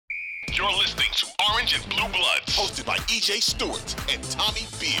You're listening to Orange and Blue Bloods, hosted by EJ Stewart and Tommy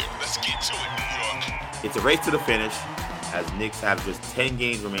Beer. Let's get to it, New York. It's a race to the finish, as Knicks have just 10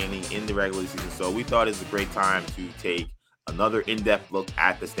 games remaining in the regular season. So we thought it's a great time to take another in-depth look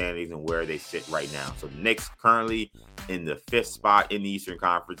at the standings and where they sit right now. So the Knicks currently in the 5th spot in the Eastern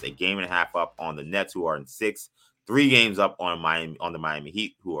Conference, a game and a half up on the Nets, who are in 6th, 3 games up on the Miami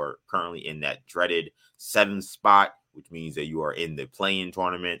Heat, who are currently in that dreaded 7th spot, which means that you are in the play-in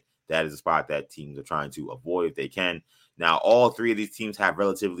tournament. That is a spot that teams are trying to avoid if they can. Now, all 3 of these teams have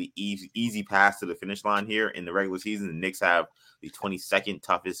relatively easy paths to the finish line here in the regular season. The Knicks have the 22nd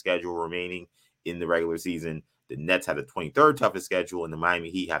toughest schedule remaining in the regular season. The Nets have the 23rd toughest schedule, and the Miami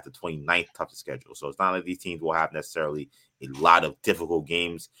Heat have the 29th toughest schedule. So it's not like these teams will have necessarily a lot of difficult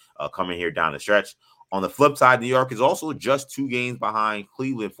games coming here down the stretch. On the flip side, New York is also just 2 games behind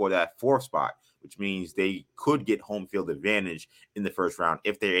Cleveland for that 4th spot, which means they could get home field advantage in the first round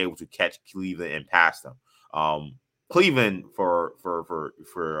if they're able to catch Cleveland and pass them. Cleveland, for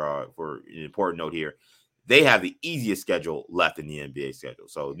an important note here, they have the easiest schedule left in the NBA schedule.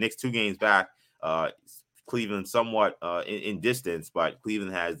 So Knicks 2 games back, Cleveland somewhat in distance, but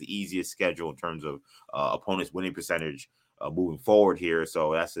Cleveland has the easiest schedule in terms of opponents' winning percentage moving forward here.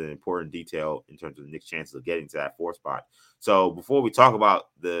 So that's an important detail in terms of the Knicks' chances of getting to that 4th spot. So before we talk about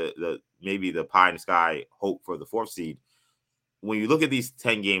the maybe the pie in the sky hope for the 4th seed, when you look at these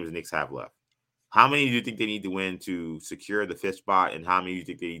 10 games the Knicks have left, how many do you think they need to win to secure the 5th spot, and how many do you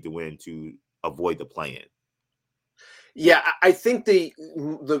think they need to win to avoid the play-in? Yeah, I think there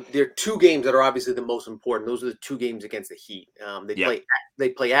are 2 games that are obviously the most important. Those are the 2 games against the Heat. They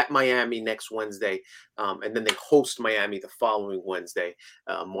play at Miami next Wednesday, and then they host Miami the following Wednesday,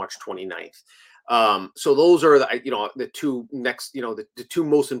 March 29th. So those are the 2 next, the 2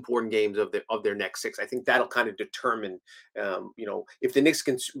 most important games of their next 6. I think that'll kind of determine, if the Knicks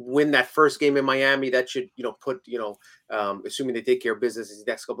can win that first game in Miami, that should, put, assuming they take care of business, these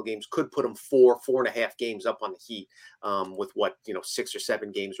next couple of games could put them 4.5 games up on the Heat, with 6 or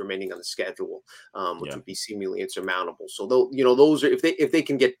 7 games remaining on the schedule, which would be seemingly insurmountable. So those are, if they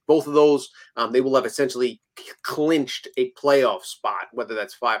can get both of those, they will have essentially clinched a playoff spot, whether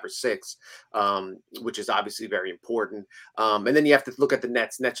that's 5 or 6. Which is obviously very important. And then you have to look at the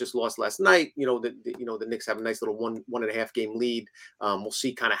Nets. Nets just lost last night. The Knicks have a nice little 1.5 game lead. We'll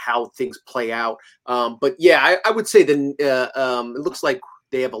see kind of how things play out. But yeah, I would say it looks like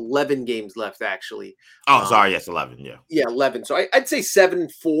they have 11 games left, actually. Oh, sorry. Yes, 11. Yeah. Yeah, 11. So I'd say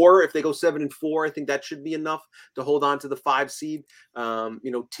 7-4. If they go 7-4, I think that should be enough to hold on to the 5 seed.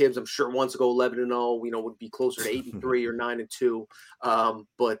 Tibbs, I'm sure, wants to go 11-0. Would be closer to 8-3 or 9-2.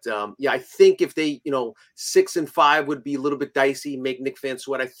 But I think if they, 6-5 would be a little bit dicey, make Knick fans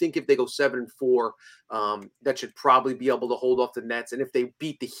sweat. I think if they go 7-4, that should probably be able to hold off the Nets. And if they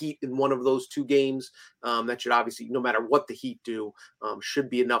beat the Heat in one of those 2 games, that should obviously, no matter what the Heat do, should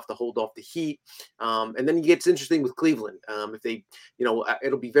be enough to hold off the Heat. And then it's interesting with Cleveland. If they,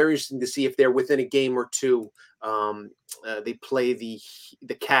 it'll be very interesting to see if they're within a game or 2. They play the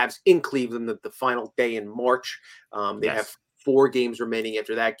Cavs in Cleveland the final day in March. They have 4 games remaining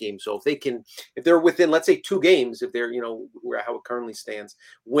after that game. So if they're within, let's say 2 games, if they're, how it currently stands,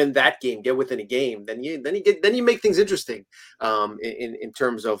 win that game, get within a game, then you make things interesting, in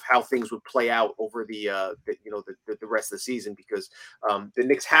terms of how things would play out over the rest of the season, because the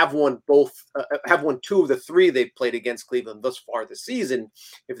Knicks have won 2 of the 3 they've played against Cleveland thus far this season.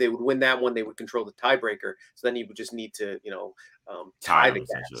 If they would win that one, they would control the tiebreaker. So then you would just need to, tie the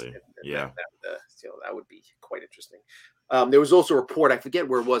Cavs. That would be quite interesting. There was also a report, I forget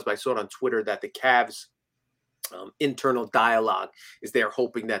where it was, but I saw it on Twitter, that the Cavs internal dialogue is they're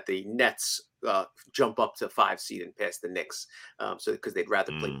hoping that the Nets jump up to 5 seed and pass the Knicks, because they'd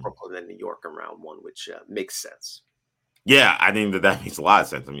rather play Brooklyn than New York in round 1, which makes sense. Yeah, I think that makes a lot of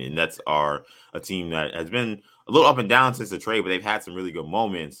sense. I mean, Nets are a team that has been a little up and down since the trade, but they've had some really good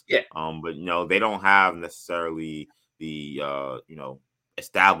moments. Yeah. But they don't have necessarily the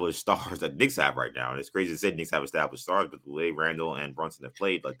established stars that Knicks have right now. And it's crazy to say Knicks have established stars, but the way Randall and Brunson have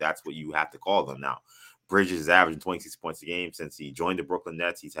played, that's what you have to call them now. Bridges is averaging 26 points a game since he joined the Brooklyn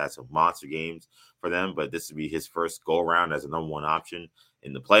Nets. He's had some monster games for them, but this would be his first go-around as a number 1 option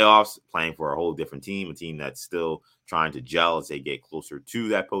in the playoffs, playing for a whole different team, a team that's still trying to gel as they get closer to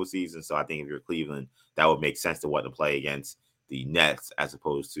that postseason. So I think if you're Cleveland, that would make sense to want to play against the Nets as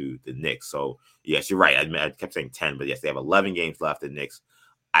opposed to the Knicks. So, yes, you're right. I kept saying 10, but yes, they have 11 games left, the Knicks.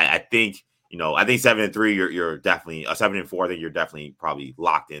 I think 7-3, you're definitely 7-4. I think you're definitely probably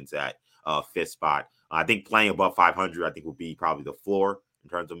locked into that 5th spot. I think playing above 500, I think will be probably the floor in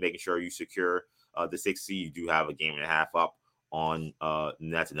terms of making sure you secure the 6th seed. You do have a game and a half up on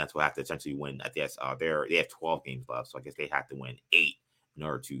Nets, and that's what have to essentially win. I guess they have 12 games left, so I guess they have to win 8 in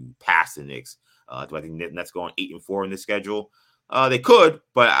order to pass the Knicks. Do I think Nets going 8-4 in this schedule? They could,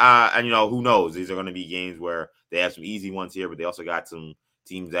 but and who knows? These are going to be games where they have some easy ones here, but they also got some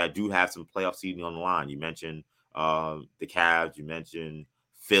teams that do have some playoff seeding on the line. You mentioned the Cavs, you mentioned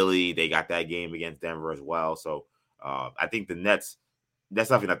Philly. They got that game against Denver as well. So I think the Nets, that's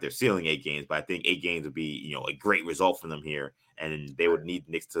nothing that they're ceiling 8 games, but I think 8 games would be, a great result for them here. And they would need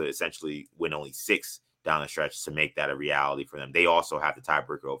Knicks to essentially win only 6 down the stretch to make that a reality for them. They also have the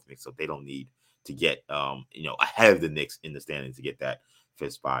tiebreaker over Knicks, so they don't need to get, ahead of the Knicks in the standings to get that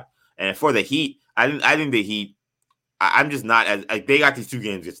 5th spot. And for the Heat, I think the Heat, I'm just not as they got these 2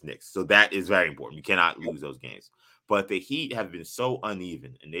 games against Knicks, so that is very important. You cannot lose those games. But the Heat have been so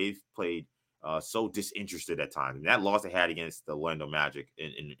uneven, and they've played so disinterested at times. And that loss they had against the Orlando Magic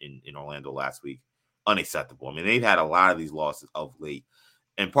in Orlando last week, unacceptable. I mean, they've had a lot of these losses of late.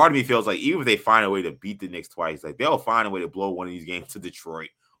 And part of me feels like even if they find a way to beat the Knicks twice, like they'll find a way to blow one of these games to Detroit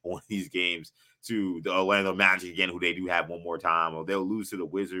or one of these games to the Orlando Magic again, who they do have one more time, or they'll lose to the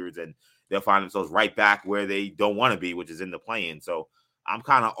Wizards and they'll find themselves right back where they don't want to be, which is in the play-in. So I'm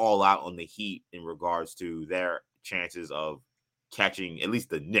kind of all out on the Heat in regards to their chances of catching at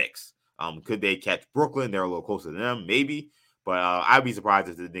least the Knicks. Could they catch Brooklyn? They're a little closer to them, maybe. But I'd be surprised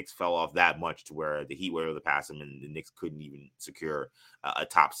if the Knicks fell off that much to where the Heat were able to pass them and the Knicks couldn't even secure a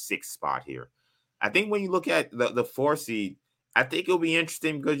top 6 spot here. I think when you look at the 4 seed, I think it'll be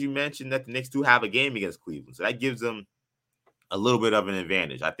interesting because you mentioned that the Knicks do have a game against Cleveland. So that gives them a little bit of an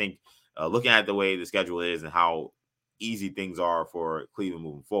advantage. I think looking at the way the schedule is and how easy things are for Cleveland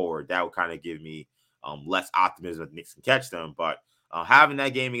moving forward, that would kind of give me less optimism that the Knicks can catch them. But having that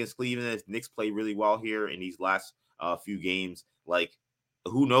game against Cleveland, the Knicks play really well here in these last few games. Like,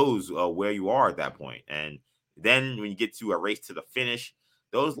 who knows where you are at that point. And then when you get to a race to the finish,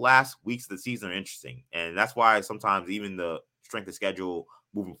 those last weeks of the season are interesting. And that's why sometimes even the strength of schedule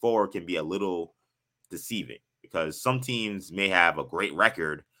moving forward can be a little deceiving, because some teams may have a great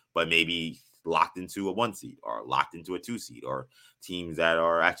record, but maybe locked into a 1 seed or locked into a 2 seed, or teams that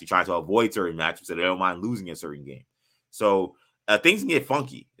are actually trying to avoid certain matchups so they don't mind losing a certain game. So things can get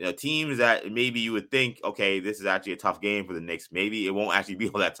funky. Teams that maybe you would think, okay, this is actually a tough game for the Knicks, maybe it won't actually be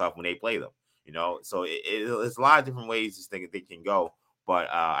all that tough when they play them. So it's a lot of different ways this thing they can go. But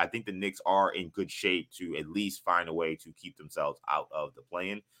I think the Knicks are in good shape to at least find a way to keep themselves out of the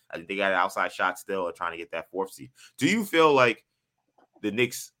play-in. I think they got an outside shot still of trying to get that 4th seed. Do you feel like the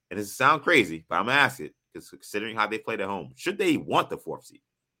Knicks, and this sounds crazy, but I'm going to ask it, because considering how they played at home, should they want the 4th seed?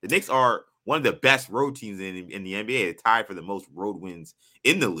 The Knicks are one of the best road teams in the NBA. They're tied for the most road wins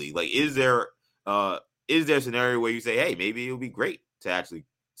in the league. Like, is there a scenario where you say, hey, maybe it would be great to actually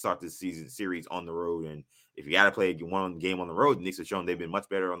start this series on the road? And if you got to play one game on the road, the Knicks have shown they've been much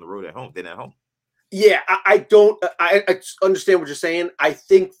better on the road than at home. Yeah, I understand what you're saying. I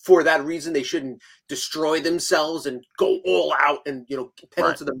think for that reason, they shouldn't destroy themselves and go all out and,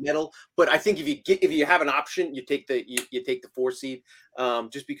 pedal to the metal. But I think if you have an option, you take the 4 seed,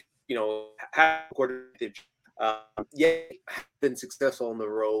 just because, have been successful on the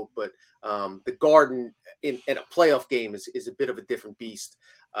road, but the Garden in a playoff game is a bit of a different beast.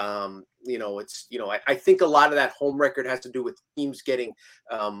 I think a lot of that home record has to do with teams getting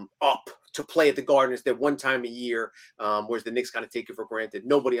up to play at the Garden. It's their one time a year, whereas the Knicks kind of take it for granted.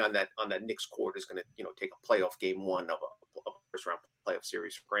 Nobody on that Knicks court is going to take a playoff game 1 of a first round playoff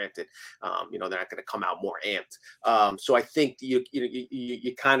series for granted. They're not going to come out more amped. So I think you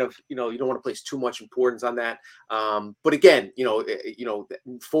kind of you don't want to place too much importance on that. But again,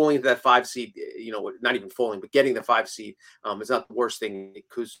 falling into that 5 seed, not even falling, but getting the 5 seed is not the worst thing,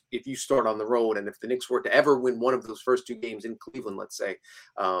 because if you start on the road and if the Knicks were to ever win one of those first 2 games in Cleveland, let's say,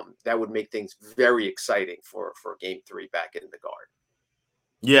 that would make things very exciting for game 3 back in the Garden.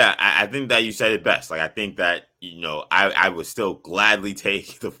 Yeah, I think that you said it best. Like, I think that, I would still gladly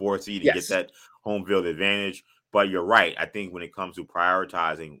take the 4th seed to get that home field advantage. But you're right. I think when it comes to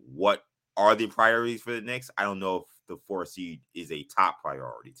prioritizing what are the priorities for the Knicks, I don't know if the 4th seed is a top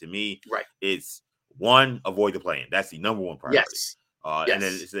priority. To me, it's 1, avoid the play-in. That's the number 1 priority. Yes. And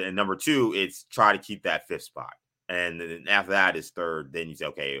then number 2, it's try to keep that 5th spot. And then after that is 3rd. Then you say,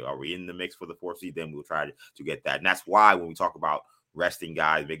 okay, are we in the mix for the 4th seed? Then we'll try to get that. And that's why when we talk about resting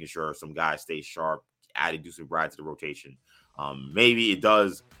guys, making sure some guys stay sharp, adding Deuce McBride to the rotation. Maybe it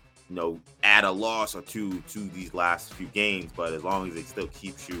does, add a loss or 2 to these last few games, but as long as it still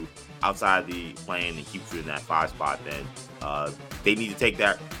keeps you outside the play-in and keeps you in that 5 spot, then they need to take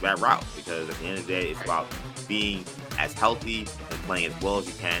that route, because at the end of the day, it's about being as healthy and playing as well as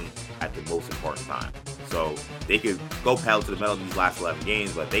you can at the most important time. So they could go pedal to the metal in these last 11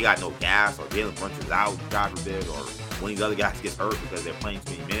 games, but they got no gas, or Jalen Brunson's out, God forbid, or one of these other guys gets hurt because they're playing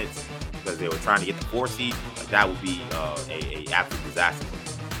too many minutes because they were trying to get the 4 seed. Like, that would be a absolute disaster.